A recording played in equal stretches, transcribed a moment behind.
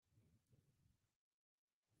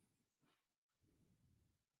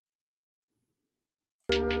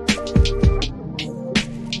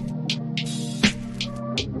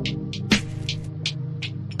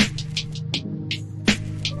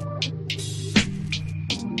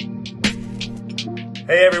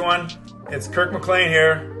Hey everyone, it's Kirk McLean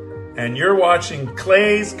here, and you're watching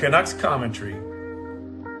Clay's Canucks Commentary.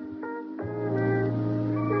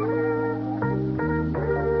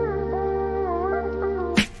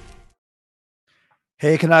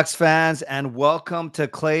 Hey Canucks fans, and welcome to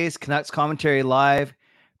Clay's Canucks Commentary Live,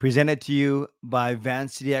 presented to you by Van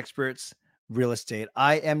City Experts Real Estate.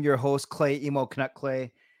 I am your host, Clay Emo Canuck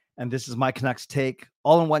Clay, and this is my Canucks take,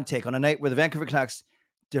 all in one take, on a night where the Vancouver Canucks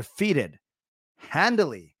defeated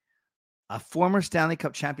handily a former Stanley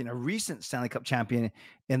Cup champion, a recent Stanley Cup champion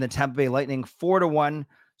in the Tampa Bay Lightning, 4-1.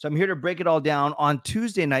 So I'm here to break it all down. On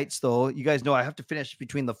Tuesday nights, though, you guys know I have to finish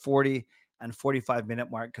between the 40 and 45 minute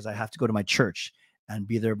mark because I have to go to my church and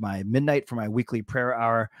be there by midnight for my weekly prayer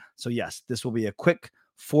hour. So yes, this will be a quick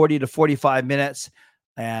 40 to 45 minutes.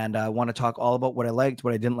 And I want to talk all about what I liked,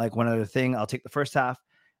 what I didn't like, one other thing. I'll take the first half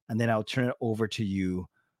and then I'll turn it over to you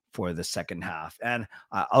for the second half. And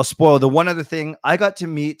I'll spoil the one other thing. I got to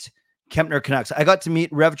meet Kempner Canucks. I got to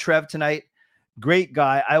meet Rev Trev tonight. Great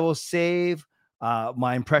guy. I will save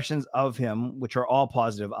my impressions of him, which are all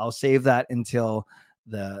positive. I'll save that until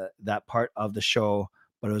that part of the show.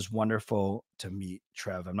 But it was wonderful to meet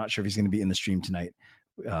Trev. I'm not sure if he's going to be in the stream tonight.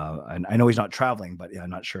 And I know he's not traveling, but yeah, I'm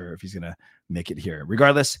not sure if he's going to make it here.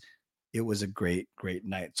 Regardless, it was a great, great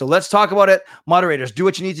night. So let's talk about it. Moderators, do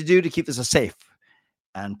what you need to do to keep this a safe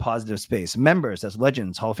and positive space. Members, that's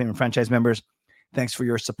legends, Hall of Fame and franchise members, thanks for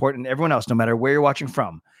your support. And everyone else, no matter where you're watching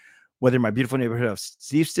from, whether in my beautiful neighborhood of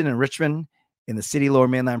Steveston and Richmond, in the city, lower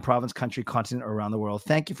mainland, province, country, continent, or around the world,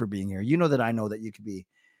 thank you for being here. You know that I know that you could be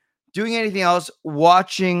doing anything else,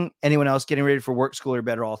 watching anyone else, getting ready for work, school, or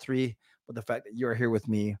bed, or all three. But the fact that you're here with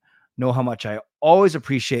me, know how much I always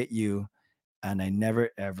appreciate you, and I never,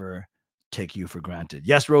 ever take you for granted.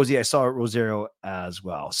 Yes, Rosie, I saw Rosario as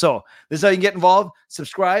well. So this is how you can get involved.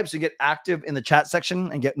 Subscribe so you get active in the chat section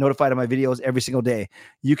and get notified of my videos every single day.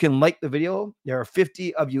 You can like the video. There are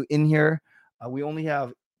 50 of you in here. We only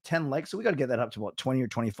have 10 likes, so we got to get that up to about 20 or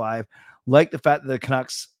 25. Like the fact that the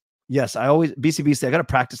Canucks, yes, I always, BCBC, I got to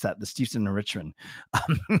practice that, the Steveston and Richmond.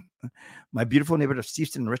 My beautiful neighborhood of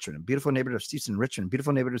Steveston and Richmond, beautiful neighborhood of Steveston and Richmond,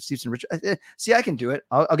 beautiful neighborhood of Steveston and Richmond. See, I can do it.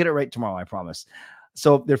 I'll get it right tomorrow, I promise.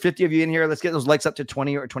 So there are 50 of you in here. Let's get those likes up to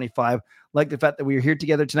 20 or 25. Like the fact that we are here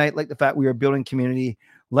together tonight. Like the fact we are building community.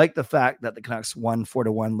 Like the fact that the Canucks won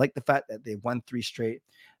 4-1. Like the fact that they won 3 straight.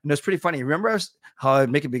 And it was pretty funny. Remember how I'd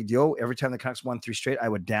make a big deal every time the Canucks won 3 straight? I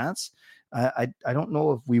would dance. I don't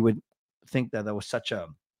know if we would think that was such a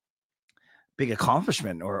big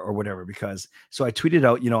accomplishment or whatever, because so I tweeted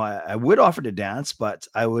out, I would offer to dance, but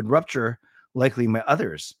I would rupture likely my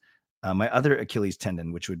other Achilles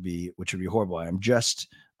tendon, which would be horrible. I'm just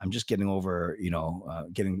getting over,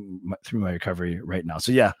 getting through my recovery right now.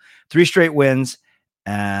 So yeah, 3 straight wins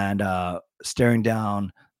and staring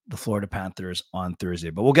down the Florida Panthers on Thursday,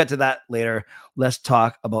 but we'll get to that later. Let's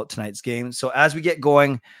talk about tonight's game. So as we get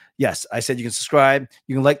going, yes, I said you can subscribe,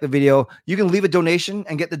 you can like the video, you can leave a donation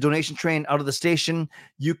and get the donation train out of the station.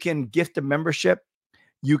 You can gift a membership.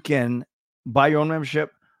 You can buy your own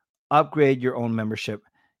membership, upgrade your own membership.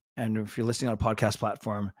 And if you're listening on a podcast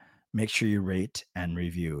platform, make sure you rate and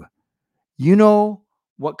review. You know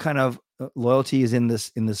what kind of loyalty is in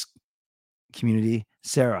this community?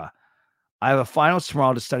 Sarah, I have a finals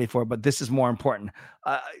tomorrow to study for, but this is more important.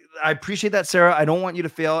 I appreciate that, Sarah. I don't want you to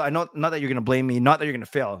fail. I know, not that you're going to blame me, not that you're going to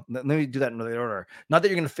fail. Let me do that in another order. Not that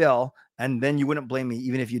you're going to fail, and then you wouldn't blame me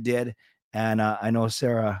even if you did. And I know,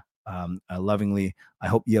 Sarah, lovingly, I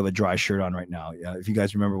hope you have a dry shirt on right now. If you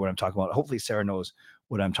guys remember what I'm talking about, hopefully Sarah knows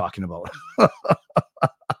what I'm talking about.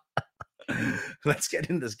 Let's get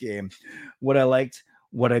in this game. What I liked,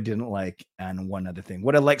 what I didn't like, and one other thing.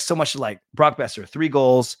 What I liked so much, like Brock Boeser, 3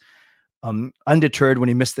 goals, undeterred when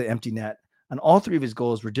he missed the empty net. And all 3 of his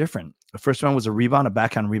goals were different. The first one was a rebound, a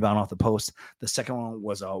backhand rebound off the post. The second one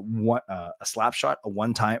was a slap shot, a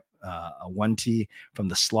 1T from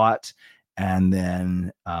the slot. And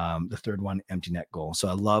then the third one, empty net goal. So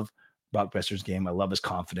I love Brock Boeser's game. I love his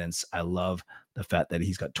confidence. I love the fact that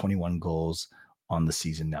he's got 21 goals on the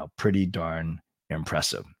season now. Pretty darn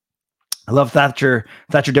impressive. I love Thatcher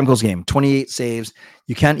Demko's game, 28 saves.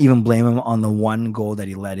 You can't even blame him on the 1 goal that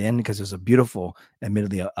he let in, because it was a beautiful,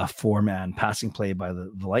 admittedly, a 4-man passing play by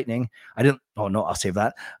the Lightning. I'll save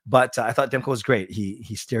that. But I thought Demko was great.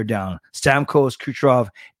 He stared down Stamkos, Kucherov,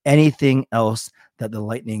 anything else that the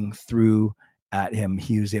Lightning threw at him,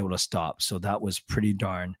 he was able to stop. So that was pretty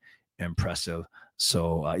darn impressive.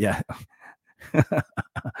 So yeah.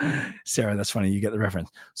 Sarah, that's funny. You get the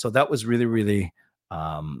reference. So that was really, really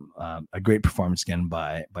a great performance again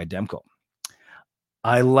by Demko.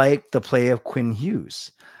 I like the play of Quinn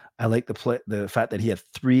Hughes. I like the fact that he had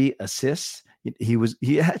 3 assists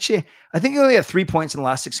He actually, I think he only had 3 points in the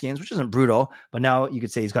last 6 games, which isn't brutal, but now you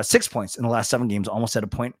could say he's got 6 points in the last 7 games, almost at a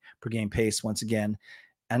point per game pace once again.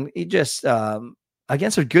 And he just,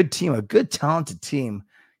 against a good team, a good talented team,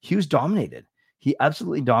 he was dominated. He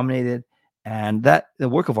absolutely dominated. And the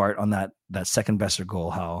work of art on that second Boeser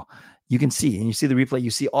goal, how you can see, and you see the replay,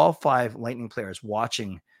 you see all 5 Lightning players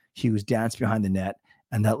watching Hughes dance behind the net,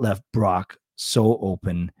 and that left Brock so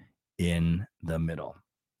open in the middle.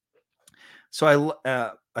 So I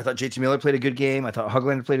thought JT Miller played a good game. I thought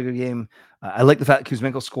Höglander played a good game. I like the fact that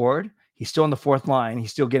Kuzmenko scored. He's still on the 4th line.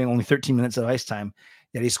 He's still getting only 13 minutes of ice time,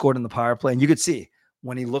 yet he scored in the power play. And you could see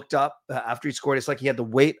when he looked up after he scored, it's like he had the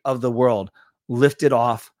weight of the world lifted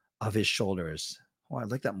off of his shoulders. Oh, I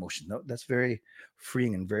like that motion. That's very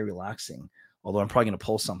freeing and very relaxing. Although I'm probably going to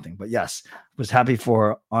pull something. But yes, was happy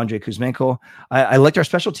for Andrei Kuzmenko. I liked our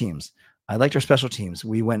special teams.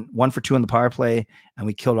 We went 1 for 2 in the power play, and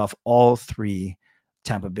we killed off all 3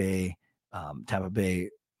 Tampa Bay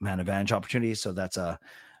man advantage opportunities. So that's a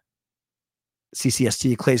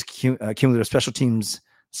CCST, Clay's cumulative special teams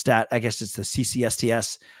stat. I guess it's the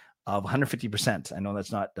CCSTS of 150%. I know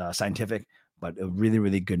that's not scientific, but a really,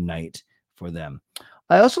 really good night for them.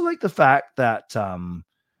 I also like the fact that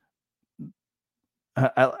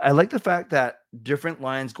I like the fact that different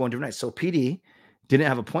lines go on different nights. So PD didn't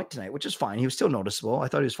have a point tonight, which is fine. He was still noticeable. I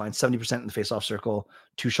thought he was fine. 70% in the faceoff circle,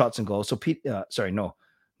 2 shots and goal. So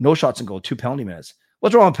no shots and goal, 2 penalty minutes.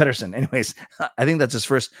 What's wrong with Pettersson? Anyways, I think that's his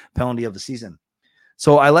first penalty of the season.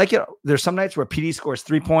 So I like it. There's some nights where PD scores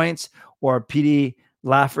 3 points, or PD,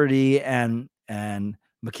 Lafferty, and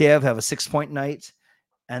Mikheyev have a 6-point night.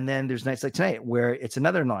 And then there's nights like tonight where it's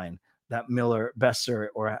another line that Miller, Boeser,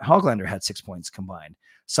 or Höglander had 6 points combined.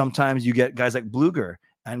 Sometimes you get guys like Bluger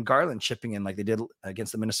and Garland chipping in like they did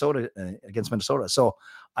against Minnesota. So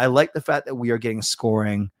I like the fact that we are getting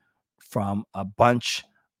scoring from a bunch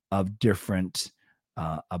of different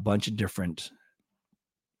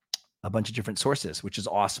sources, which is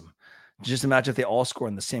awesome. Just imagine if they all score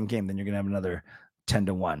in the same game, then you're going to have another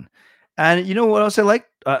 10-1. And you know what else I like?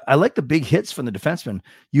 I like the big hits from the defensemen.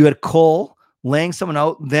 You had Cole laying someone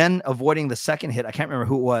out, then avoiding the second hit. I can't remember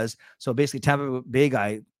who it was. So basically, Tampa Bay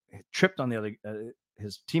guy tripped on the other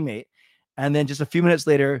his teammate, and then just a few minutes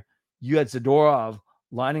later, you had Zadorov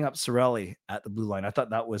lining up Cirelli at the blue line. I thought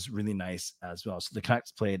that was really nice as well. So the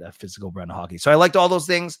Canucks played a physical brand of hockey. So I liked all those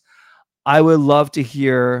things. I would love to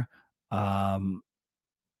hear. You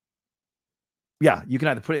can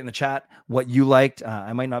either put it in the chat what you liked.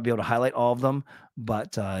 I might not be able to highlight all of them,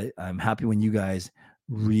 but I'm happy when you guys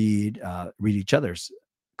read each other's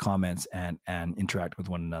comments and interact with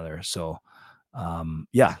one another. So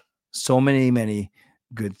so many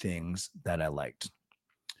good things that I liked.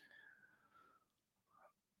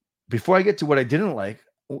 Before I get to what I didn't like,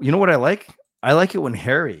 you know what I like? I like it when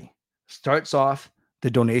Harry starts off the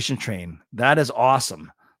donation train. That is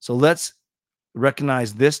awesome. So let's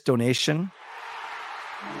recognize this donation.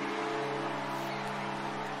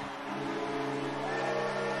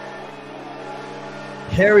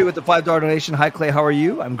 Harry with the $5 donation. Hi, Clay. How are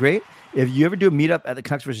you? I'm great. If you ever do a meetup at the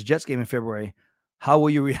Canucks versus Jets game in February, how will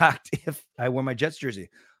you react if I wear my Jets jersey?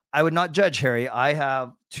 I would not judge, Harry. I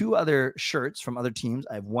have 2 other shirts from other teams.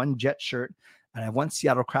 I have 1 Jet shirt and I have 1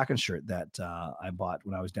 Seattle Kraken shirt that I bought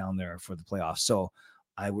when I was down there for the playoffs. So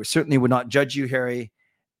I certainly would not judge you, Harry,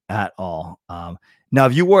 at all. Now,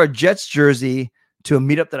 if you wore a Jets jersey to a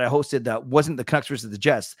meetup that I hosted that wasn't the Canucks versus the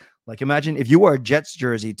Jets, like imagine if you wore a Jets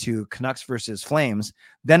jersey to Canucks versus Flames,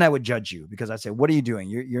 then I would judge you because I'd say, what are you doing?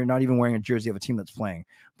 You're not even wearing a jersey of a team that's playing.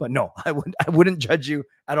 But no, I wouldn't judge you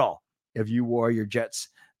at all if you wore your Jets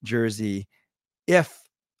jersey if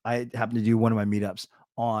I happen to do one of my meetups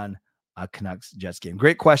on a Canucks Jets game.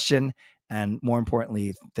 Great question. And more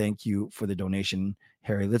importantly, thank you for the donation,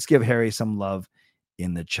 Harry. Let's give Harry some love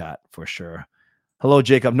in the chat for sure. Hello,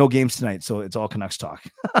 Jacob. No games tonight, so it's all Canucks talk.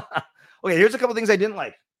 Okay, here's a couple things I didn't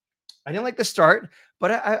like. I didn't like the start, but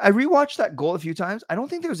I rewatched that goal a few times. I don't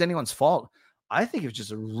think there was anyone's fault. I think it was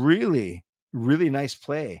just a really, really nice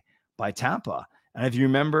play by Tampa. And if you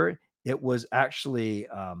remember, it was actually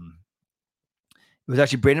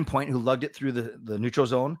Braden Point who lugged it through the neutral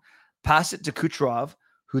zone, passed it to Kucherov,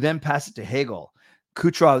 who then passed it to Hagel.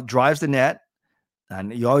 Kucherov drives the net,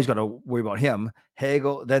 and you always got to worry about him.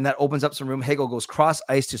 Hagel, then that opens up some room. Hagel goes cross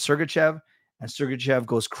ice to Sergachev, and Sergachev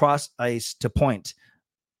goes cross ice to Point,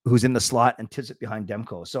 who's in the slot and tips it behind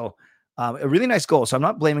Demko. So a really nice goal. So I'm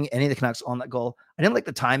not blaming any of the Canucks on that goal. I didn't like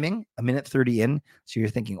the timing, a minute 30 in. So you're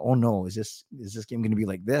thinking, oh no, is this game going to be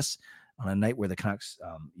like this on a night where the Canucks,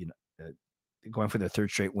 going for their 3rd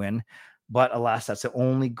straight win? But alas, that's the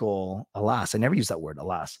only goal. Alas, I never use that word,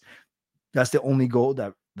 alas. That's the only goal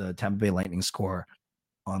that the Tampa Bay Lightning score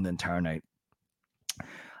on the entire night.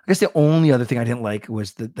 I guess the only other thing I didn't like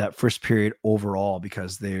was that first period overall,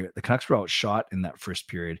 because the Canucks were outshot in that first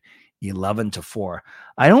period 11-4.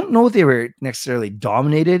 I don't know if they were necessarily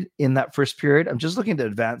dominated in that first period. I'm just looking at the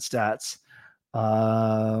advanced stats.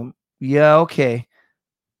 Yeah, okay.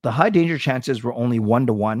 The high danger chances were only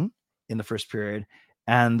 1-1 in the first period,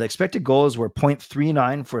 and the expected goals were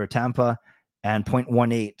 0.39 for Tampa and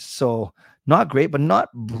 0.18. So not great, but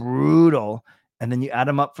not brutal. And then you add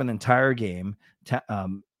them up for the entire game.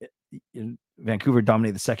 Vancouver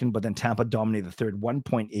dominated the second, but then Tampa dominated the third.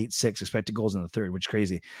 1.86 expected goals in the third, which is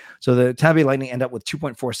crazy. So the Tampa Bay Lightning end up with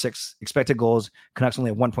 2.46 expected goals. Canucks only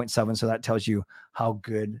have 1.7. So that tells you how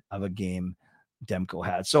good of a game Demko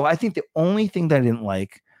had. So I think the only thing that I didn't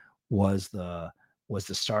like was the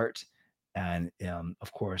start. And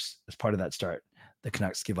of course, as part of that start, the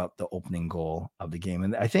Canucks give up the opening goal of the game.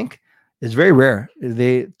 And I think it's very rare.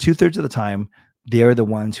 They 2/3 of the time, they are the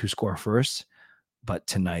ones who score first. But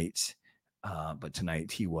tonight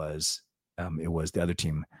it was the other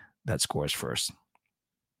team that scores first.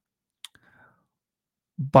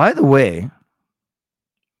 By the way,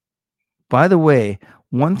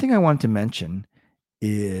 one thing I want to mention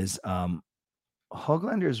is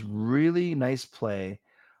Höglander's really nice play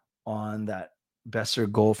on that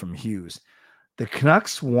Boeser goal from Hughes. The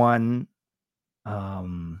Canucks won.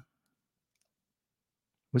 Was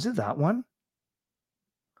it that one?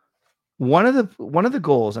 One of the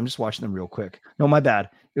goals, I'm just watching them real quick. No, my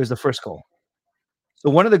bad. It was the first goal.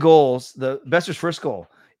 So one of the goals, the Boeser's first goal,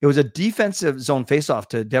 it was a defensive zone faceoff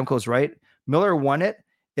to Demko's right. Miller won it.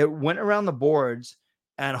 It went around the boards,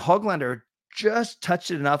 and Höglander just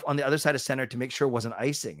touched it enough on the other side of center to make sure it wasn't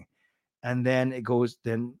icing. And then it goes,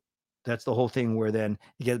 then that's the whole thing where then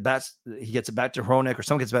he gets it back to Hronek, or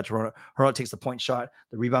someone gets it back to Hronek. Hronek takes the point shot.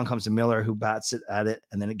 The rebound comes to Miller, who bats it at it,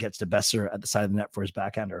 and then it gets to Boeser at the side of the net for his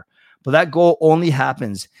backhander. But that goal only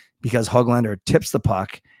happens because Höglander tips the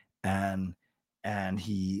puck and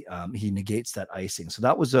he negates that icing. So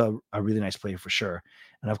that was a really nice play for sure.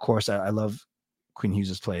 And of course, I love Quinn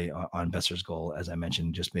Hughes' play on Boeser's goal, as I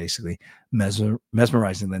mentioned, just basically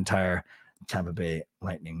mesmerizing the entire Tampa Bay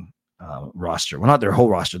Lightning roster. Well, not their whole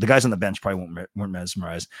roster. The guys on the bench probably weren't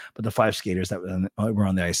mesmerized, but the 5 skaters that were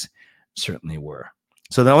on the ice certainly were.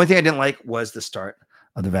 So the only thing I didn't like was the start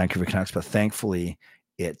of the Vancouver Canucks, but thankfully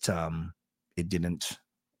it didn't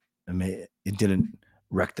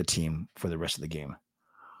wreck the team for the rest of the game.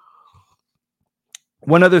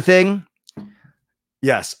 One other thing,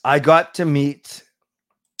 yes, I got to meet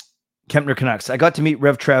Kempner Canucks. I got to meet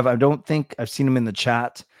Rev Trev. I don't think I've seen him in the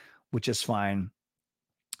chat, which is fine.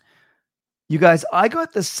 You guys, I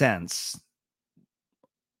got the sense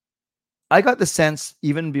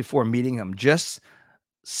even before meeting him, just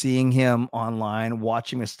seeing him online,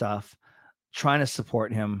 watching his stuff, trying to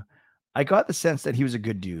support him, I got the sense that he was a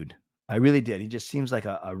good dude. I really did. He just seems like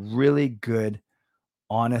a really good,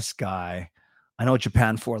 honest guy. I know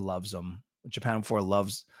Japan 4 loves him. Japan 4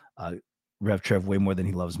 loves Rev Trev way more than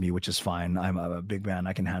he loves me, which is fine. I'm a big man.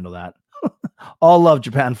 I can handle that. All love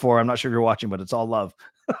Japan 4. I'm not sure if you're watching, but it's all love.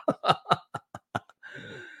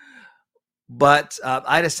 But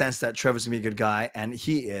I had a sense that Trevor's gonna be a good guy, and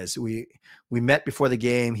he is. We met before the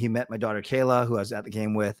game. He met my daughter Kayla, who I was at the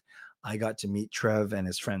game with. I got to meet Trev and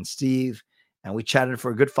his friend Steve, and we chatted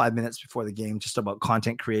for a good 5 minutes before the game, just about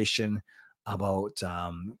content creation, about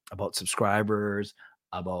subscribers,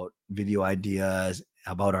 about video ideas,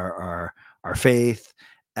 about our faith.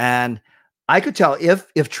 And I could tell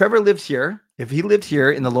if Trevor lived here, if he lived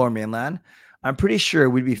here in the Lower Mainland, I'm pretty sure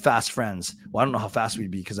we'd be fast friends. Well, I don't know how fast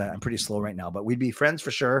we'd be because I'm pretty slow right now, but we'd be friends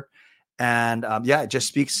for sure. And it just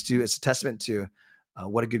speaks to, it's a testament to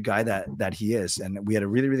what a good guy that he is. And we had a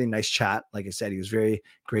really, really nice chat. Like I said, he was very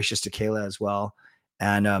gracious to Kayla as well.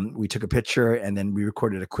 And we took a picture, and then we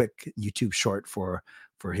recorded a quick YouTube short for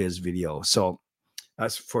his video. So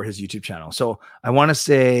that's for his YouTube channel. So I want to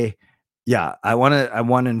say, I want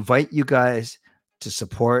to invite you guys to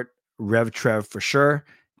support Rev Trev for sure.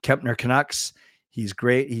 Kempner Canucks. He's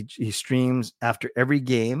great. He streams after every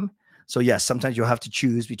game. So yes, sometimes you'll have to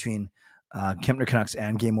choose between Kempner Canucks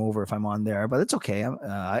and Game Over if I'm on there, but it's okay.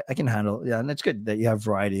 I can handle. Yeah, and it's good that you have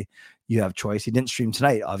variety. You have choice. He didn't stream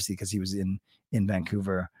tonight, obviously, because he was in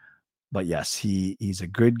Vancouver. But yes, he's a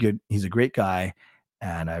great guy,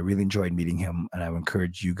 and I really enjoyed meeting him. And I would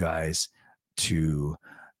encourage you guys to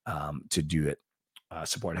do it,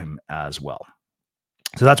 support him as well.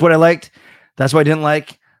 So that's what I liked. That's what I didn't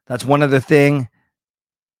like. That's one other thing.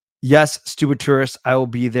 Yes, stupid tourist. I will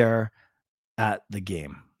be there at the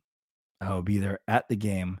game. And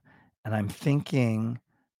I'm thinking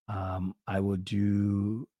I will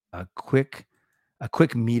do a quick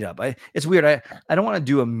meetup. It's weird. I don't want to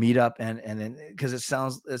do a meetup and then because it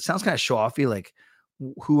sounds kind of show offy. Like,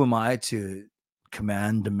 who am I to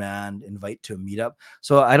demand, invite to a meetup?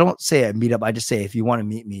 So I don't say a meetup. I just say, if you want to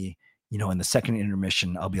meet me, in the second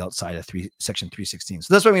intermission, I'll be outside of section 316.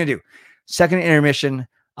 So that's what I'm going to do. Second intermission,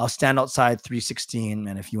 I'll stand outside 316.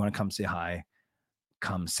 And if you want to come say hi,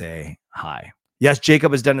 come say hi. Yes,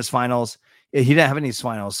 Jacob has done his finals. He didn't have any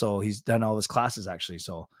finals, so he's done all his classes actually.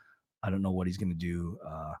 So I don't know what he's going to do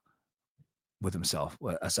with himself.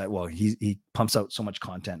 Well, he pumps out so much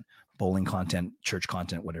content, bowling content, church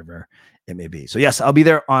content, whatever it may be. So yes, I'll be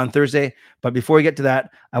there on Thursday. But before we get to that,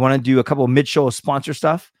 I want to do a couple of mid-show sponsor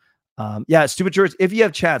stuff. Stupid Tours. If you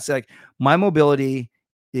have chats, like, my mobility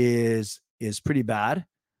is pretty bad.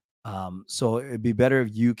 So it'd be better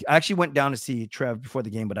if you. I actually went down to see Trev before the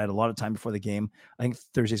game, but I had a lot of time before the game. I think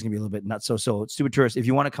Thursday's gonna be a little bit nuts. So Stupid Tourist, if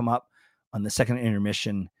you want to come up on the second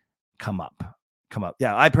intermission, come up.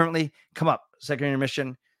 Yeah, I permanently come up. Second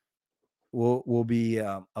intermission, we'll be.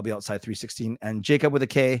 I'll be outside 316. And Jacob with a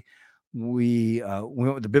K. We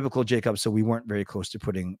went with the biblical Jacob, so we weren't very close to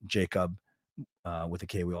putting Jacob with a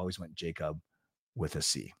K. We always went Jacob with a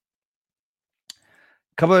C.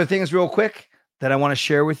 A couple other things real quick that I want to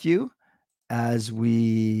share with you as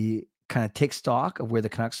we kind of take stock of where the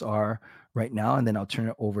Canucks are right now, and then I'll turn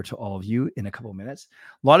it over to all of you in a couple of minutes.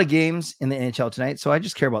 A lot of games in the NHL tonight, so I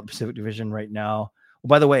just care about the Pacific Division right now. Oh,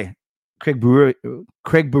 by the way, Craig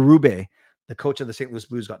Berube, the coach of the St. Louis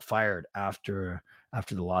Blues, got fired after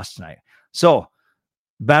the loss tonight. So,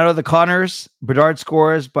 battle of the Connors. Bedard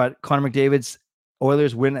scores, but Connor McDavid's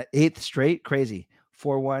Oilers win at 8th straight. Crazy.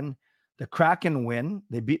 4-1. The Kraken win.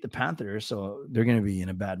 They beat the Panthers, so they're going to be in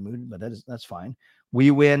a bad mood, but that's fine.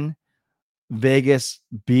 We win. Vegas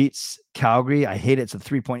beats Calgary. I hate it. It's a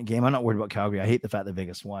 3-point game. I'm not worried about Calgary. I hate the fact that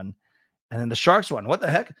Vegas won. And then the Sharks won. What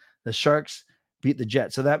the heck? The Sharks beat the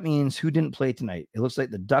Jets. So that means who didn't play tonight? It looks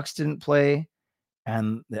like the Ducks didn't play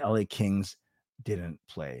and the LA Kings didn't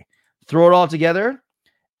play. Throw it all together,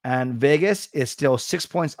 and Vegas is still 6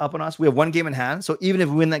 points up on us. We have one game in hand. So even if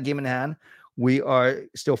we win that game in hand, we are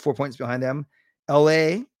still 4 points behind them.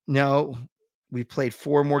 LA, no, we played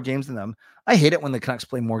 4 more games than them. I hate it when the Canucks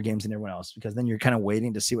play more games than everyone else, because then you're kind of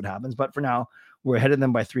waiting to see what happens. But for now, we're ahead of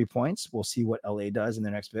them by 3 points. We'll see what LA does in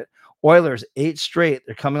their next bit. Oilers, 8 straight.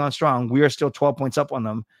 They're coming on strong. We are still 12 points up on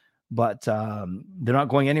them, but they're not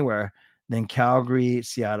going anywhere. Then Calgary,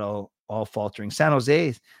 Seattle, all faltering. San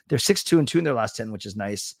Jose, they're 6-2-2 in their last 10, which is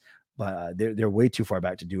nice, but they're way too far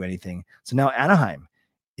back to do anything. So now Anaheim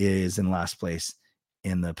is in last place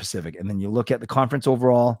in the Pacific. And then you look at the conference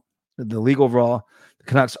overall, the league overall, the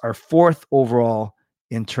Canucks are 4th overall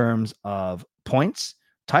in terms of points,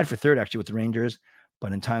 tied for 3rd actually with the Rangers,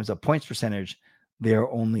 but in terms of points percentage, they're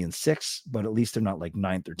only in 6th, but at least they're not like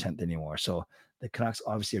 9th or 10th anymore. So the Canucks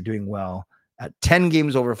obviously are doing well at 10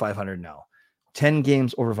 games over 500 now. 10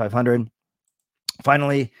 games over 500.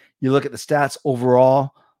 Finally, you look at the stats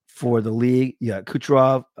overall for the league. Yeah,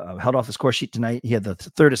 Kucherov held off the score sheet tonight. He had the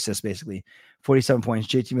 3rd assist, basically, 47 points.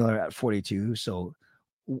 JT Miller at 42. So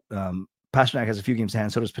Pasternak has a few games in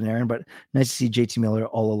hand. So does Panarin. But nice to see JT Miller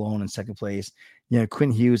all alone in 2nd place.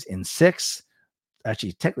 Quinn Hughes in 6th.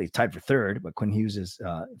 Actually, technically tied for 3rd, but Quinn Hughes is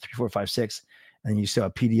 3, 4, 5, 6. And you saw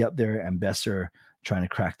PD up there and Boeser trying to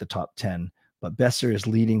crack the top 10. But Boeser is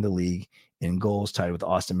leading the league in goals, tied with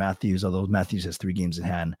Austin Matthews, although Matthews has 3 games in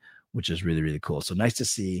hand, which is really, really cool. So nice to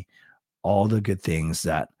see all the good things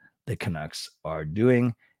that the Canucks are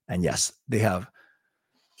doing. And yes, they have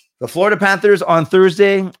the Florida Panthers on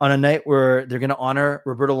Thursday on a night where they're going to honor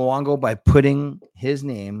Roberto Luongo by putting his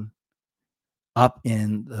name up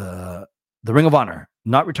in the Ring of Honor,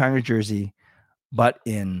 not retiring a jersey, but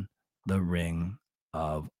in the Ring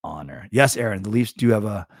of Honor. Yes, Aaron, the Leafs do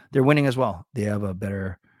have they're winning as well. They have a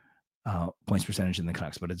better points percentage than the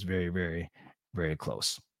Canucks, but it's very, very, very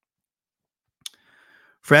close.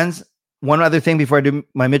 Friends, one other thing before I do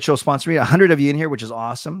my mid-show sponsor read, 100 of you in here, which is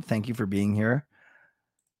awesome. Thank you for being here.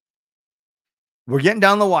 We're getting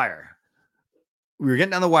down the wire.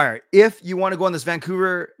 If you want to go on this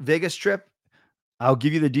Vancouver Vegas trip, I'll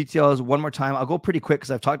give you the details one more time. I'll go pretty quick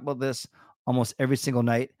because I've talked about this almost every single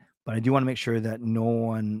night, but I do want to make sure that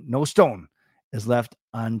no stone is left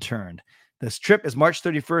unturned. This trip is March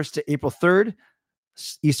 31st to April 3rd,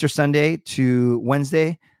 Easter Sunday to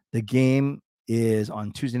Wednesday. The game is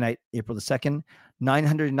on Tuesday night, April the 2nd.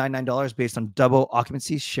 $999 based on double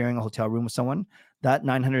occupancy, sharing a hotel room with someone. That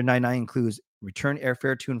 $999 includes return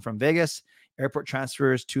airfare to and from Vegas, airport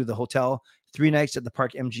transfers to the hotel, 3 nights at the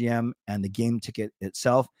Park MGM, and the game ticket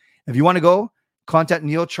itself. If you want to go, Contact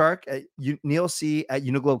Neil Chark at Neil C at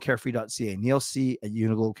uniglobcarefree.ca. Neil C at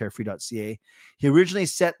uniglobcarefree.ca. He originally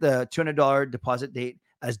set the $200 deposit date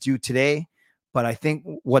as due today, but I think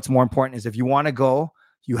what's more important is if you want to go,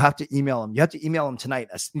 you have to email him. You have to email him tonight.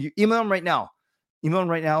 You email him right now. Email him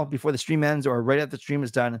right now before the stream ends or right after the stream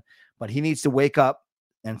is done. But he needs to wake up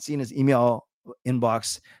and see in his email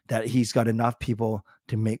inbox that he's got enough people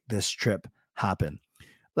to make this trip happen.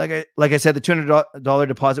 Like I said, the $200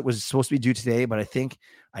 deposit was supposed to be due today, but I think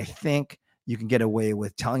you can get away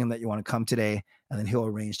with telling him that you want to come today, and then he'll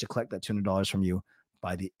arrange to collect that $200 from you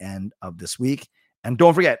by the end of this week. And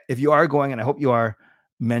don't forget, if you are going, and I hope you are,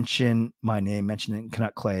 mention my name, mention it in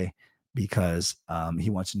Canuck Clay, because he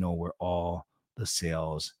wants to know where all the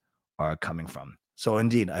sales are coming from. So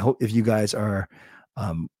indeed, I hope if you guys are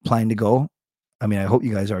planning to go, I hope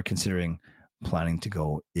you guys are considering planning to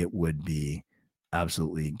go. It would be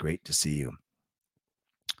absolutely great to see you.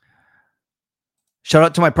 Shout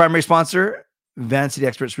out to my primary sponsor, Van City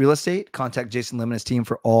Experts Real Estate. Contact Jason Lim and his team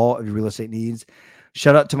for all of your real estate needs.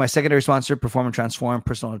 Shout out to my secondary sponsor, Perform and Transform,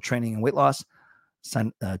 personal training and weight loss.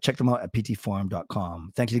 Check them out at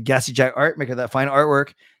ptforum.com. Thank you to Gassy Jack Art, maker of that fine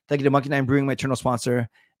artwork. Thank you to Monkey Nine Brewing, my eternal sponsor.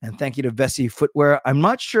 And thank you to Vessi Footwear. I'm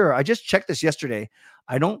not sure. I just checked this yesterday.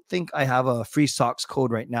 I don't think I have a free socks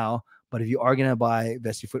code right now, but if you are going to buy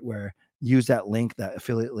Vessi Footwear, use that link, that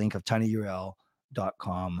affiliate link of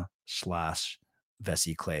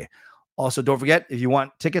tinyurl.com/VessiClay. Also, don't forget, if you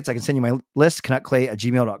want tickets, I can send you my list,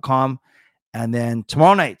 canuckclay@gmail.com. And then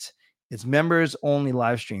tomorrow night, it's members only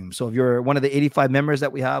live stream. So if you're one of the 85 members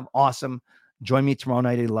that we have, awesome. Join me tomorrow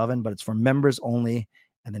night at 11, but it's for members only.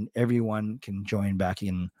 And then everyone can join back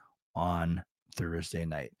in on Thursday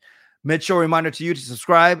night. Mid-show reminder to you to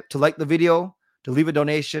subscribe, to like the video, to leave a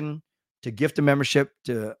donation, to gift a membership,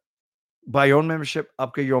 to buy your own membership,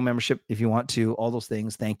 upgrade your own membership if you want to, all those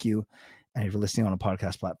things. Thank you. And if you're listening on a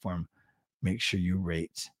podcast platform, make sure you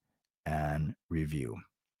rate and review.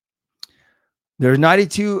 There's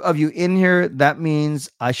 92 of you in here. That means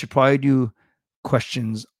I should probably do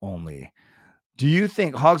questions only. Do you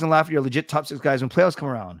think Hogs and Lafferty are legit top 6 guys when playoffs come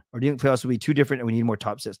around? Or do you think playoffs will be too different and we need more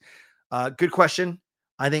top 6? Good question.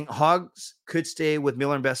 I think Hogs could stay with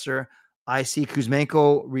Miller and Boeser. I see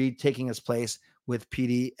Kuzmenko retaking his place with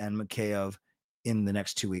Petey and Mikheyev in the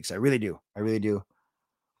next 2 weeks. I really do.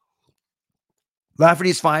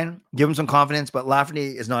 Lafferty's fine. Give him some confidence, but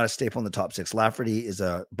Lafferty is not a staple in the top 6. Lafferty is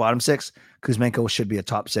a bottom 6. Kuzmenko should be a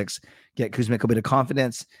top 6. Get Kuzmenko a bit of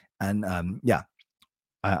confidence. And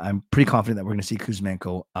I'm pretty confident that we're going to see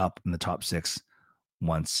Kuzmenko up in the top 6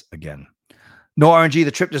 once again. No RNG.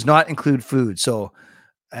 The trip does not include food. So,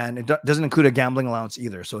 and it doesn't include a gambling allowance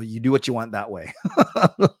either. So you do what you want that way.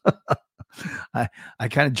 I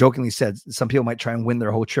kind of jokingly said some people might try and win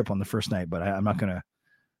their whole trip on the first night, but I'm not going to,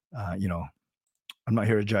 I'm not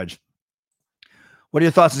here to judge. What are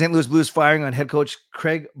your thoughts on St. Louis Blues firing on head coach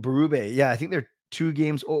Craig Berube? Yeah, I think they're 2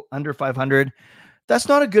 games under 500. That's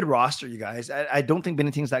not a good roster, you guys. I don't think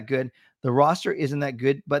Binnington's that good. The roster isn't that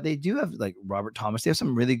good, but they do have like Robert Thomas. They have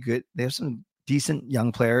some really good, they have some decent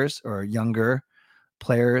young players or younger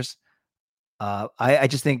players. I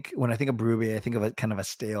just think when I think of Berube, I think of a kind of a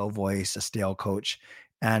stale voice, a stale coach.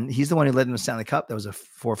 And he's the one who led them to the Stanley Cup. That was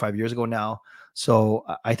 4 or 5 years ago now. So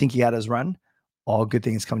I think he had his run. All good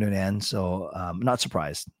things come to an end. So not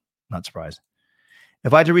surprised.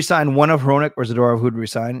 If I had to resign one of Hronek or Zadorov, who would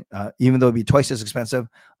resign, even though it'd be twice as expensive,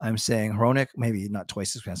 I'm saying Hronek, maybe not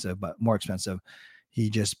twice as expensive, but more expensive. He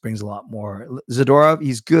just brings a lot more. Zadorov,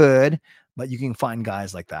 he's good, but you can find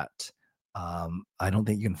guys like that. I don't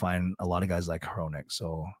think you can find a lot of guys like Hronek.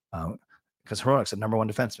 So, because Hronek's a number 1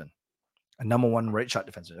 defenseman, a number 1 right shot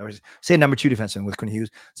defenseman, or say number 2 defenseman with Quinn Hughes.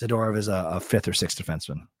 Zadorov is a 5th or 6th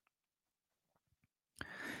defenseman.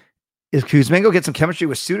 If Kuzmenko gets some chemistry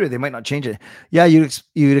with Suter, they might not change it. Yeah,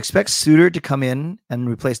 you'd expect Suter to come in and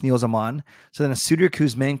replace Neil Zaman. So then a Suter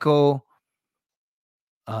Kuzmenko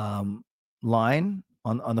line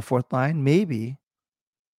on the 4th line, maybe.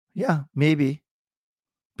 Yeah, maybe.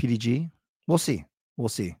 PDG. We'll see.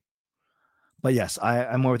 But yes,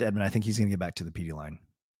 I'm more with Edmund. I think he's going to get back to the PD line.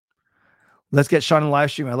 Let's get Sean in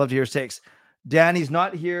live stream. I love to hear his takes. Dan, he's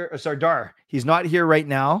not here. Dar, he's not here right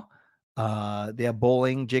now. They have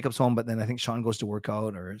bowling. Jacob's home, but then I think Sean goes to work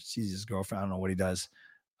out or sees his girlfriend. I don't know what he does.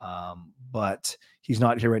 But he's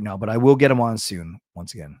not here right now. But I will get him on soon.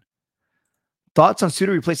 Once again, thoughts on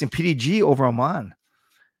Suter replacing PDG over Aman?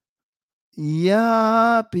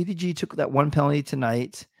 Yeah, PDG took that 1 penalty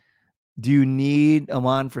tonight. Do you need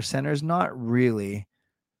Aman for centers? Not really.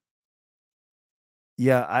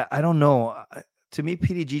 Yeah, I don't know. To me,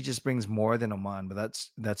 PDG just brings more than Aman, but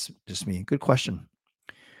that's just me. Good question.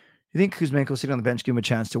 You think Kuzmenko sitting on the bench give him a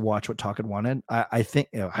chance to watch what Tocchet wanted? I think,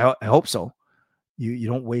 I hope so. You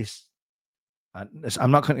don't waste.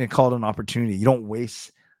 I'm not going to call it an opportunity. You don't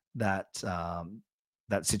waste that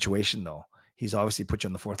that situation though. He's obviously put you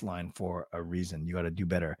on the fourth line for a reason. You got to do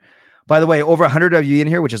better. By the way, over 100 of you in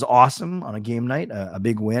here, which is awesome on a game night, a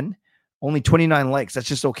big win. Only 29 likes. That's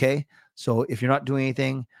just okay. So if you're not doing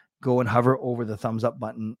anything, go and hover over the thumbs up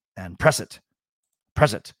button and press it.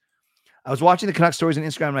 Press it. I was watching the Canucks stories on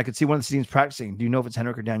Instagram and I could see one of the teams practicing. Do you know if it's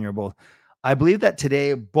Henrik or Daniel or both? I believe that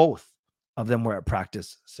today both of them were at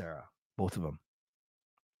practice, Sarah. Both of them.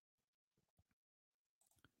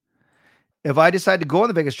 If I decide to go on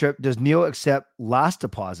the Vegas trip, does Neil accept last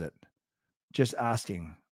deposit? Just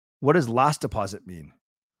asking. What does last deposit mean?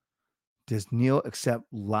 Does Neil accept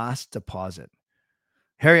last deposit?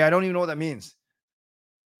 Harry, I don't even know what that means.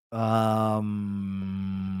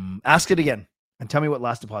 Ask it again and tell me what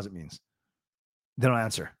last deposit means. Then I'll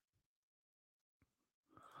answer.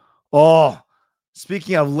 Oh,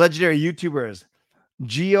 speaking of legendary YouTubers,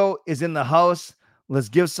 Gio is in the house. Let's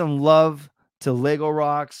give some love to Lego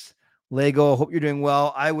Rocks. Lego, hope you're doing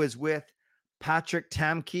well. I was with Patrick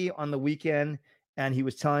Tamke on the weekend, and he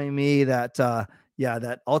was telling me that,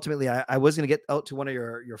 that ultimately I was going to get out to one of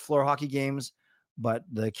your floor hockey games, but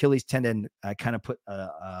the Achilles tendon kind of put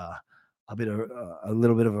a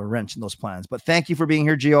little bit of a wrench in those plans. But thank you for being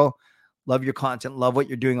here, Gio. Love your content. Love what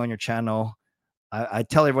you're doing on your channel. I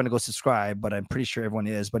tell everyone to go subscribe, but I'm pretty sure everyone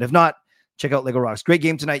is. But if not, check out Lego Rocks. Great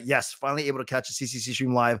game tonight. Yes, finally able to catch a CCC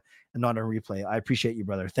stream live and not on replay. I appreciate you,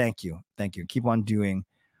 brother. Thank you. Thank you. Keep on doing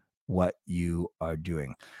what you are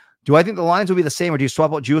doing. Do I think the lines will be the same, or do you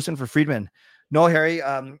swap out Juleson for Friedman? No, Harry.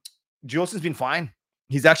 Juleson's been fine.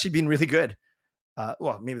 He's actually been really good.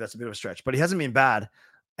 Well, maybe that's a bit of a stretch, but he hasn't been bad.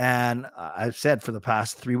 And I've said for the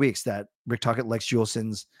past 3 weeks that Rick Tocchet likes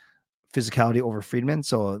Juleson's physicality over Friedman.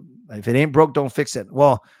 So if it ain't broke, don't fix it.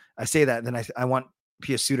 Well, I say that, then I want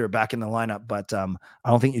P.S. Suter back in the lineup, but I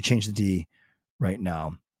don't think you change the D right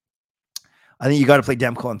now. I think you got to play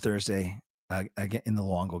Demko on Thursday again in the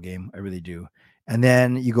Luongo game. I really do. And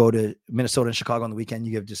then you go to Minnesota and Chicago on the weekend.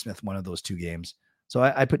 You give DeSmith one of those 2 games. So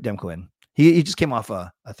I put Demko in. He just came off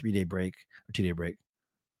a 3-day break or 2-day break.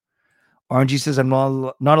 RNG says, I'm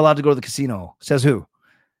not allowed to go to the casino. Says who?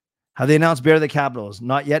 Have they announced Bear the Capitals?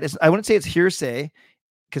 Not yet. I wouldn't say it's hearsay,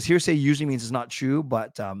 because hearsay usually means it's not true,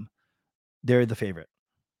 but they're the favorite.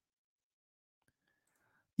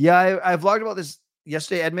 Yeah, I vlogged about this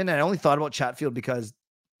yesterday, Edmund, and I only thought about Chatfield because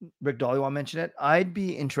Rick Dollywall mentioned it. I'd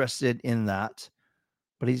be interested in that,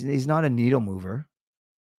 but he's not a needle mover.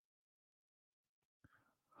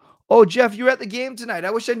 Oh, Jeff, you were at the game tonight.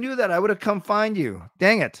 I wish I knew that. I would have come find you.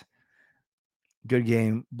 Dang it. Good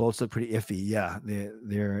game. Both look pretty iffy. Yeah,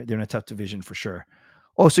 they're in a tough division for sure.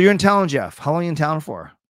 Oh, so you're in town, Jeff. How long are you in town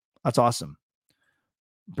for? That's awesome.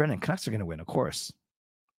 Brendan, Canucks are going to win, of course.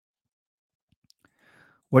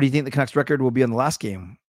 What do you think the Canucks record will be on the last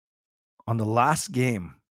game? On the last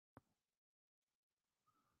game?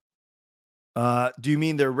 Do you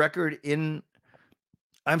mean their record in...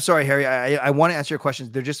 I'm sorry, Harry. I want to answer your questions.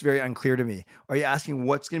 They're just very unclear to me. Are you asking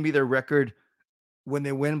what's going to be their record when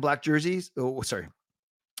they win black jerseys? Oh, sorry.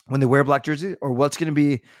 When they wear black jerseys, or what's going to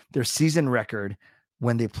be their season record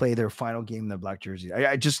when they play their final game in their black jersey?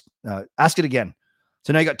 I just ask it again.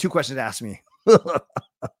 So now you got 2 questions to ask me.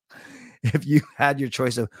 If you had your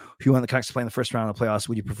choice of who you want the Canucks to play in the first round of the playoffs,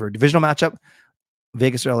 would you prefer divisional matchup,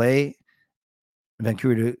 Vegas or LA,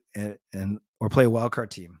 Vancouver, or play a wild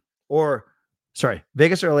card team? Or, sorry,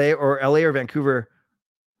 Vegas or LA or Vancouver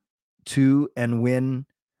to and win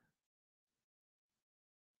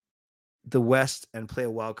the West and play a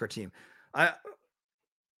wild card team?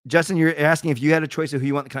 Justin, you're asking if you had a choice of who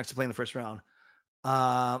you want the Canucks to play in the first round.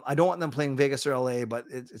 I don't want them playing Vegas or LA, but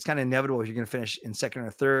it's kind of inevitable if you're going to finish in second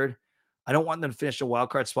or third. I don't want them to finish a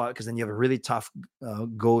wild card spot because then you have a really tough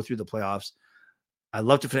go through the playoffs. I'd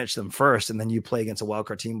love to finish them first and then you play against a wild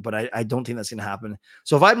card team, but I don't think that's going to happen.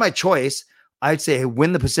 So if I had my choice, I'd say hey,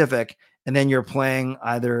 win the Pacific, and then you're playing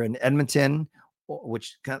either in Edmonton,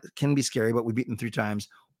 which can be scary, but we beat them 3 times,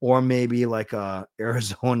 or maybe like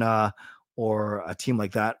Arizona or a team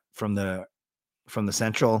like that from the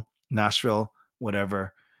Central, Nashville,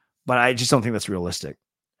 whatever. But I just don't think that's realistic.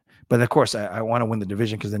 But of course, I want to win the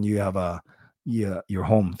division because then you have you're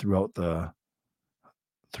home throughout the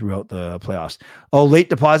playoffs. Oh, late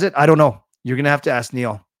deposit? I don't know. You're gonna have to ask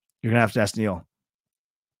Neil.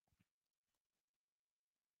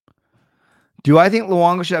 Do I think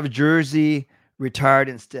Luongo should have a jersey retired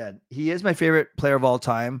instead? He is my favorite player of all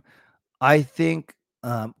time. I think,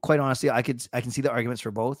 quite honestly, I can see the arguments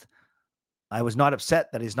for both. I was not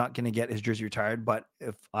upset that he's not going to get his jersey retired, but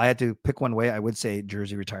if I had to pick one way, I would say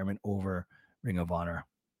jersey retirement over Ring of Honor.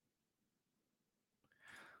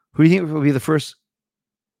 Who do you think will be the first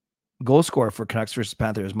goal scorer for Canucks versus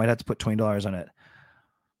Panthers? Might have to put $20 on it.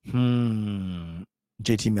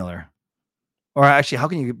 JT Miller. Or actually, how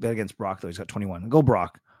can you bet against Brock, though? He's got 21. Go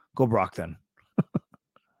Brock. Go Brock, then.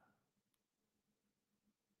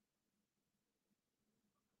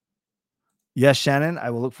 Yes, Shannon, I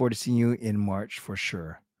will look forward to seeing you in March for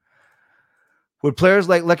sure. Would players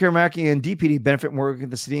like Lekkerimäki and DPD benefit from working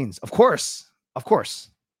with the Sedins? Of course. Of course.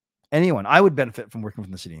 Anyone. I would benefit from working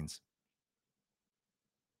from the Sedins.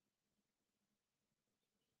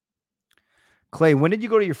 Clay, when did you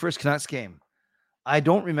go to your first Canucks game? I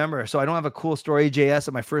don't remember. So I don't have a cool story. JS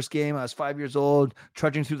at my first game, I was 5 years old,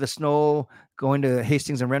 trudging through the snow, going to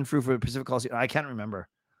Hastings and Renfrew for the Pacific Coliseum. I can't remember.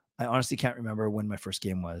 I honestly can't remember when my first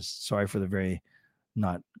game was. Sorry for the very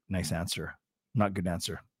not nice answer. Not good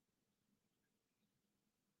answer.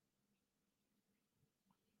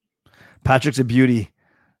 Patrick's a beauty.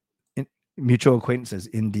 Mutual acquaintances.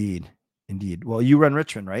 Indeed. Indeed. Well, you run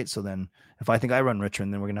Richmond, right? So then if I think I run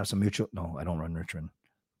Richmond, then we're going to have some mutual. No, I don't run Richmond.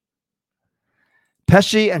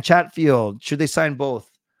 Pesce and Chatfield. Should they sign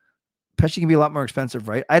both? Pesce can be a lot more expensive,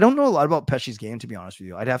 right? I don't know a lot about Pesce's game, to be honest with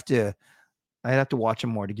you. I'd have to watch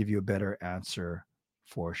him more to give you a better answer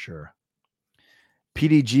for sure.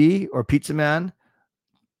 PDG or Pizza Man?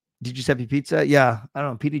 Giuseppe Pizza? Yeah, I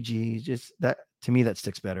don't know. PDG, just that to me, that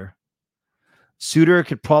sticks better. Suter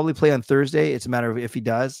could probably play on Thursday. It's a matter of if he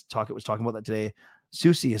does. Talkett was talking about that today.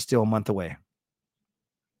 Susie is still a month away.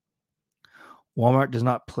 Walmart does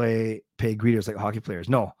not pay greeters like hockey players.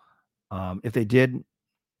 No. If they did,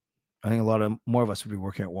 I think more of us would be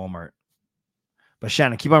working at Walmart. But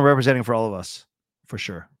Shannon, keep on representing for all of us, for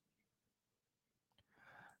sure.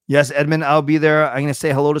 Yes, Edmund, I'll be there. I'm going to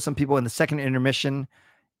say hello to some people in the second intermission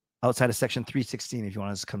outside of section 316 if you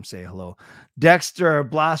want us to come say hello. Dexter,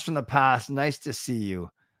 blast from the past. Nice to see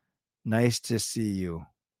you. Nice to see you.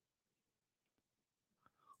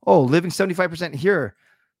 Oh, living 75% here.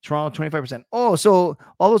 Toronto, 25%. Oh, so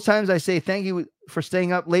all those times I say thank you for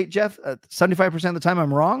staying up late, Jeff. 75% of the time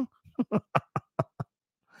I'm wrong.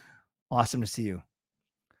 Awesome to see you.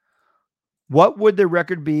 What would the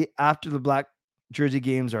record be after the black jersey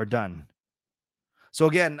games are done? So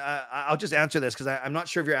again, I'll just answer this because I'm not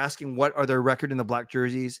sure if you're asking what are their record in the black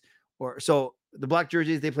jerseys. So the black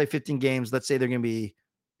jerseys, they play 15 games. Let's say they're going to be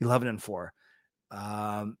 11-4.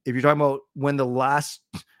 If you're talking about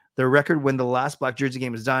their record when the last black jersey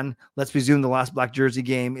game is done, let's presume the last black jersey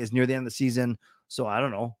game is near the end of the season. So I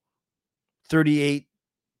don't know, 38,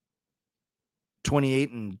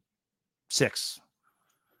 28, and 6.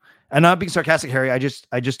 And not being sarcastic, Harry. I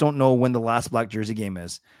just don't know when the last black jersey game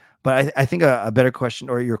is. But I think a better question,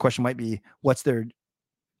 or your question might be, what's their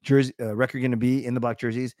jersey record going to be in the black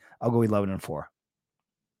jerseys? I'll go 11-4.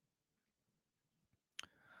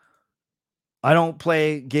 I don't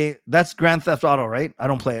play game. That's Grand Theft Auto, right? I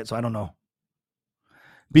don't play it, so I don't know.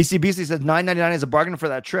 BC Beasley says $9.99 is a bargain for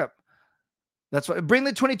that trip. That's why bring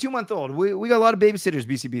the 22-month-old. We got a lot of babysitters,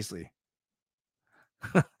 BC Beasley.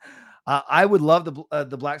 I would love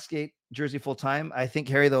the black skate jersey full time. I think,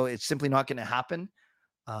 Harry, though, it's simply not going to happen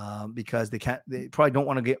because they probably don't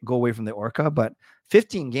want to go away from the Orca. But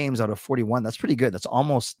 15 games out of 41, that's pretty good. That's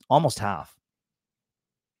almost half.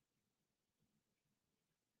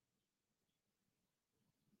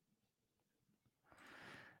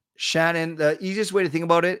 Shannon, the easiest way to think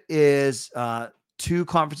about it is 2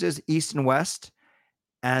 conferences, East and West,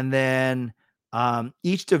 and then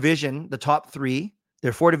each division, the top 3. There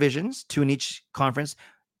are 4 divisions, 2 in each conference.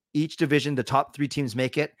 Each division, the top 3 teams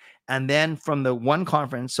make it. And then from the one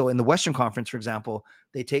conference, so in the Western Conference, for example,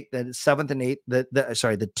 they take the 7th and 8th,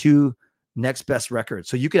 the 2 next best records.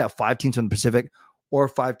 So you could have 5 teams from the Pacific or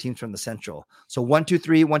 5 teams from the Central. So 1, 2,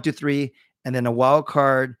 3, 1, 2, 3, and then a wild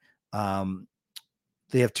card.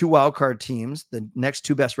 They have 2 wild card teams, the next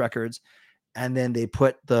 2 best records, and then they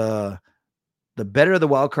put the better of the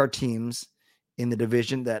wild card teams in the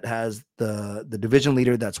division that has the division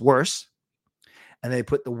leader that's worse. And they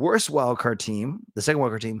put the worst wild card team, the second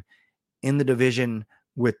wild card team, in the division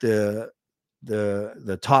with the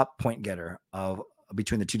top point getter of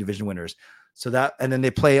between the 2 division winners. So that, and then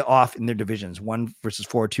they play off in their divisions, 1 versus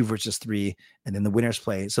 4, 2 versus 3, and then the winners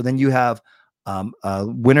play. So then you have a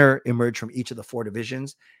winner emerge from each of the 4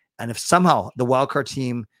 divisions. And if somehow the wildcard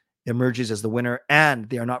team emerges as the winner and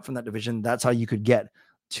they are not from that division, that's how you could get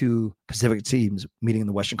 2 Pacific teams meeting in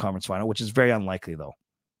the Western Conference final, which is very unlikely though.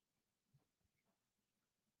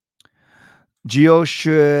 Gio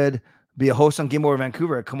should be a host on Game Over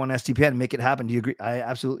Vancouver. Come on, STPN, make it happen. Do you agree? I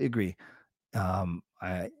absolutely agree. We'll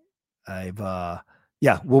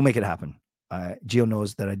make it happen. Gio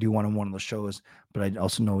knows that I do want him on one of those shows, but I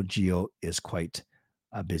also know Gio is quite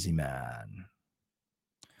a busy man.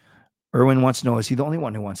 Erwin wants to know, is he the only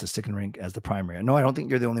one who wants to stick and rink as the primary? No, I don't think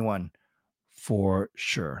you're the only one, for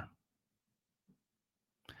sure.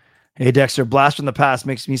 Hey, Dexter, blast from the past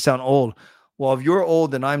makes me sound old. Well, if you're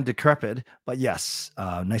old, then I'm decrepit. But yes,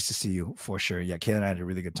 nice to see you, for sure. Yeah, Kayla and I had a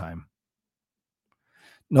really good time.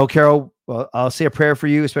 No, Carol, well, I'll say a prayer for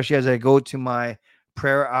you, especially as I go to my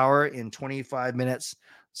prayer hour in 25 minutes.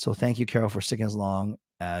 So thank you, Carol, for sticking as long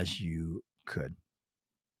as you could.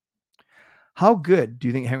 How good do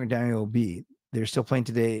you think Henrik Daniel will be? They're still playing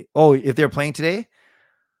today. Oh, if they're playing today?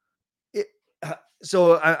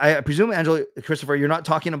 So I presume, Angela, Christopher, you're not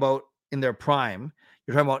talking about in their prime.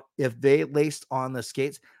 You're talking about if they laced on the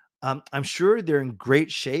skates. I'm sure they're in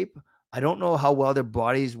great shape. I don't know how well their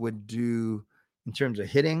bodies would do in terms of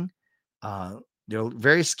hitting. They're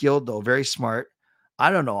very skilled, though, very smart.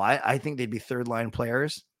 I don't know. I think they'd be third line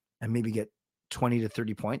players and maybe get 20 to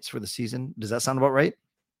 30 points for the season. Does that sound about right?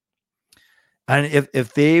 And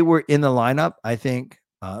if they were in the lineup, I think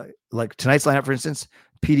like tonight's lineup, for instance,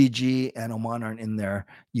 PDG and Oman aren't in there.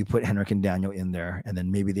 You put Henrik and Daniel in there, and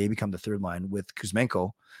then maybe they become the third line with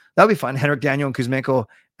Kuzmenko. That would be fun. Henrik, Daniel, and Kuzmenko,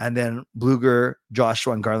 and then Bluger,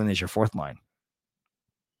 Joshua, and Garland is your fourth line.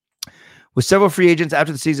 With several free agents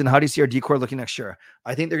after the season, how do you see our decor looking next year?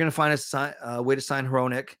 I think they're going to find a way to sign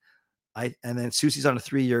Hronek. And then Soucy's on a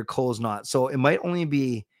 3-year, Cole's not. So it might only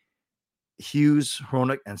be Hughes,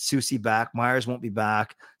 Hronek, and Soucy back. Myers won't be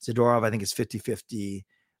back. Zadorov, I think, is 50-50.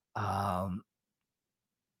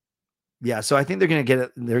 So I think they're going to get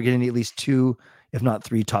it. They're getting at least 2, if not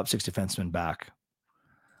 3, top 6 defensemen back.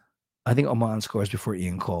 I think Oman scores before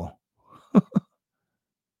Ian Cole.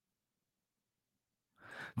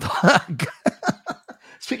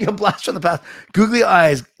 Speaking of blast from the past, googly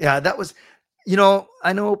eyes. Yeah, that was,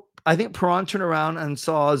 I think Perron turned around and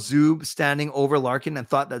saw Zub standing over Larkin and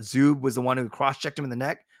thought that Zub was the one who cross-checked him in the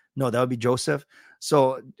neck. No, that would be Joseph.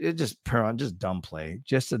 So it just Perron, just dumb play,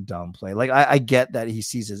 just a dumb play. Like I get that he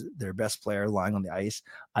sees their best player lying on the ice.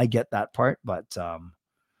 I get that part, but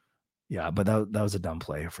but that was a dumb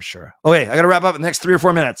play for sure. Okay, I got to wrap up in the next 3 or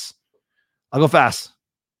 4 minutes. I'll go fast.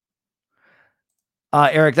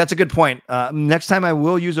 Eric, that's a good point. Next time I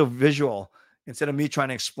will use a visual instead of me trying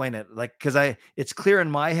to explain it, like, because it's clear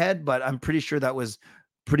in my head, but I'm pretty sure that was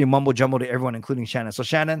pretty mumbo jumbo to everyone, including Shannon. So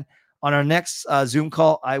Shannon, on our next Zoom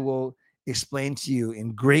call, I will explain to you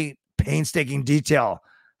in great painstaking detail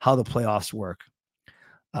how the playoffs work.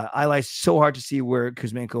 I like so hard to see where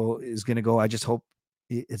Kuzmenko is going to go. I just hope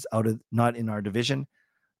it's not in our division,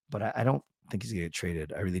 but I don't think he's going to get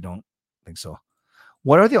traded. I really don't think so.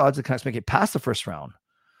 What are the odds the Canucks make it past the first round?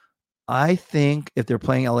 I think if they're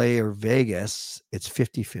playing LA or Vegas, it's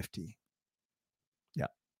 50-50. Yeah.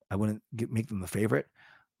 I wouldn't make them the favorite,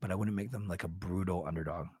 but I wouldn't make them like a brutal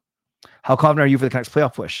underdog. How confident are you for the Canucks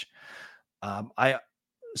playoff push? I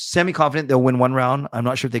semi-confident they'll win one round. I'm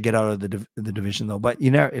not sure if they get out of the division though, but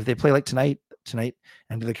if they play like tonight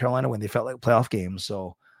and to the Carolina when they felt like playoff games.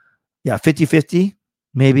 So yeah, 50-50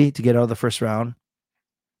 maybe to get out of the first round.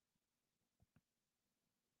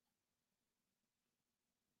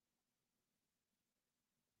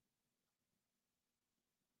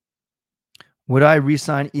 Would I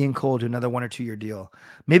re-sign Ian Cole to another 1 or 2 year deal?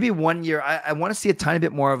 Maybe 1 year. I want to see a tiny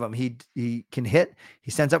bit more of him. He can hit. He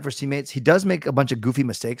stands up for his teammates. He does make a bunch of goofy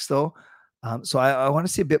mistakes though. So I want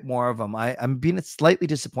to see a bit more of him. I'm being slightly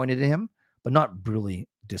disappointed in him, but not brutally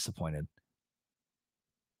disappointed.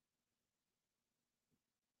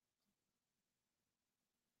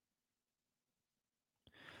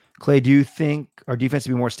 Clay, do you think our defense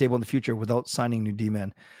will be more stable in the future without signing new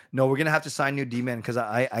D-men? No, we're going to have to sign new D-men because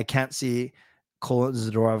I can't see Cole and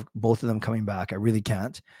Zadorov, both of them coming back. I really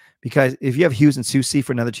can't. Because if you have Hughes and Soucy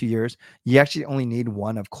for another 2 years, you actually only need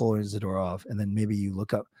one of Cole and Zadorov. And then maybe you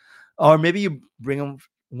look up, or maybe you bring them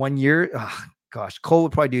 1 year. Oh, gosh, Cole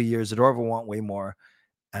would probably do a year. Zadorov will want way more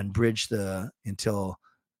and bridge until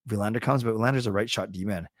Verlander comes. But Verlander's a right shot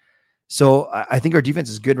D-man. So I think our defense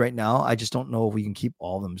is good right now. I just don't know if we can keep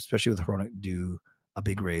all of them, especially with Hronek do a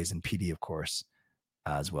big raise and PD, of course,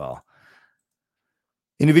 as well.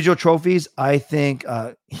 Individual trophies, I think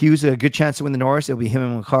Hughes a good chance to win the Norris. It'll be him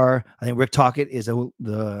and McCarr. I think Rick Tocchet is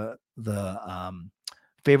the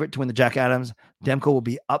favorite to win the Jack Adams. Demko will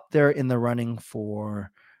be up there in the running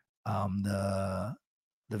for the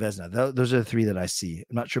Vezina. Those are the 3 that I see.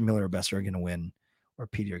 I'm not sure Miller or Besser are going to win, or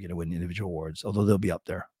Petey are going to win individual awards, although they'll be up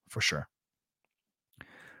there for sure.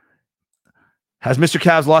 Has Mr.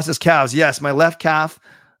 Calves lost his calves? Yes, my left calf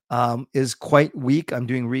is quite weak. I'm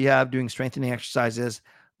doing rehab, doing strengthening exercises,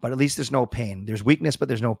 but at least there's no pain. There's weakness, but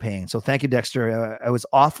there's no pain. So thank you, Dexter. I was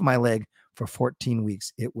off my leg for 14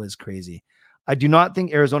 weeks. It was crazy. I do not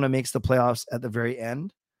think Arizona makes the playoffs at the very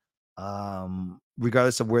end.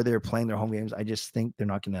 Regardless of where they're playing their home games, I just think they're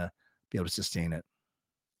not going to be able to sustain it.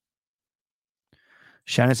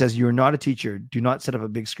 Shannon says, "You are not a teacher. Do not set up a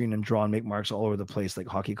big screen and draw and make marks all over the place like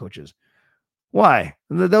hockey coaches." Why?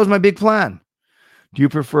 That was my big plan. Do you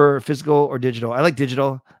prefer physical or digital? I like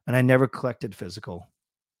digital, and I never collected physical.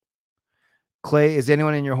 Clay, is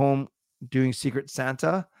anyone in your home doing Secret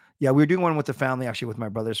Santa? Yeah, we were doing one with the family, actually with my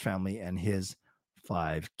brother's family and his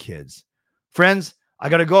 5 kids. Friends, I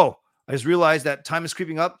got to go. I just realized that time is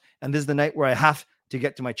creeping up, and this is the night where I have to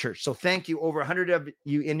get to my church. So thank you. Over 100 of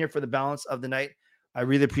you in here for the balance of the night. I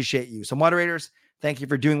really appreciate you. So moderators, thank you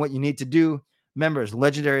for doing what you need to do. Members,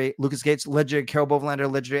 legendary Lucas Gates, legendary Carol Bovelander,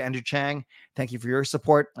 legendary Andrew Chang. Thank you for your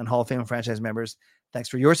support. And Hall of Fame franchise members, thanks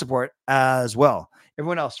for your support as well.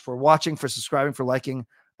 Everyone else, for watching, for subscribing, for liking,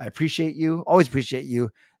 I appreciate you. Always appreciate you.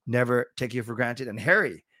 Never take you for granted. And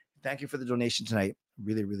Harry, thank you for the donation tonight.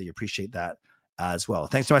 Really, really appreciate that as well.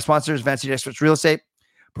 Thanks to my sponsors, Vantage Experts Real Estate,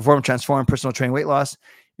 Perform, Transform, Personal Training, Weight Loss.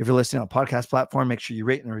 If you're listening on a podcast platform, make sure you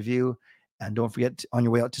rate and review. And don't forget on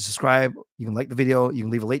your way out to subscribe. You can like the video. You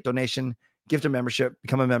can leave a late donation, gift a membership,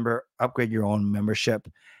 become a member, upgrade your own membership.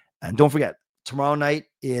 And don't forget, tomorrow night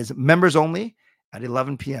is members only at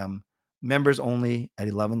 11 p.m. Members only at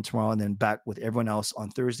 11 tomorrow, and then back with everyone else on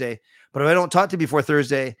Thursday. But if I don't talk to you before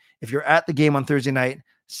Thursday, if you're at the game on Thursday night,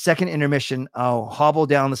 second intermission, I'll hobble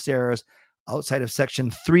down the stairs outside of section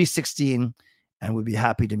 316, and we'd be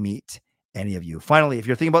happy to meet any of you. Finally, if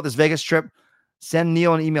you're thinking about this Vegas trip, send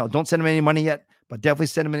Neil an email. Don't send him any money yet, but definitely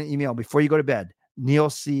send him an email before you go to bed.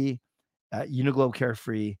 Neil C. at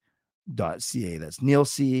uniglobecarefree.ca. That's Neil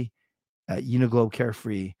C. at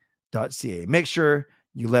uniglobecarefree.ca. Make sure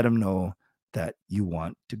you let him know that you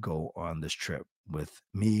want to go on this trip with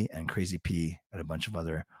me and Crazy P and a bunch of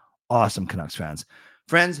other awesome Canucks fans.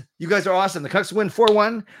 Friends, you guys are awesome. The Canucks win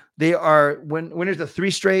 4-1. They are winners of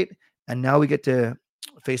 3 straight, and now we get to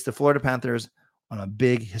face the Florida Panthers on a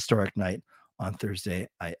big historic night on Thursday.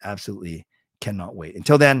 I absolutely cannot wait.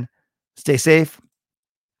 Until then, stay safe,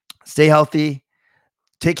 stay healthy,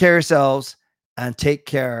 take care of yourselves, and take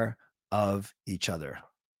care of each other.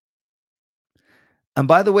 And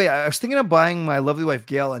by the way, I was thinking of buying my lovely wife,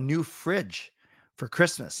 Gail, a new fridge for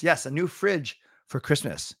Christmas. Yes, a new fridge for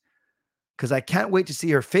Christmas, because I can't wait to see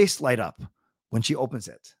her face light up when she opens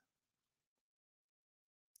it.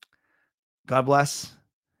 God bless,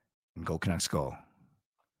 and go Canucks go.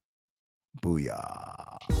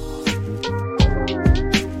 Booyah.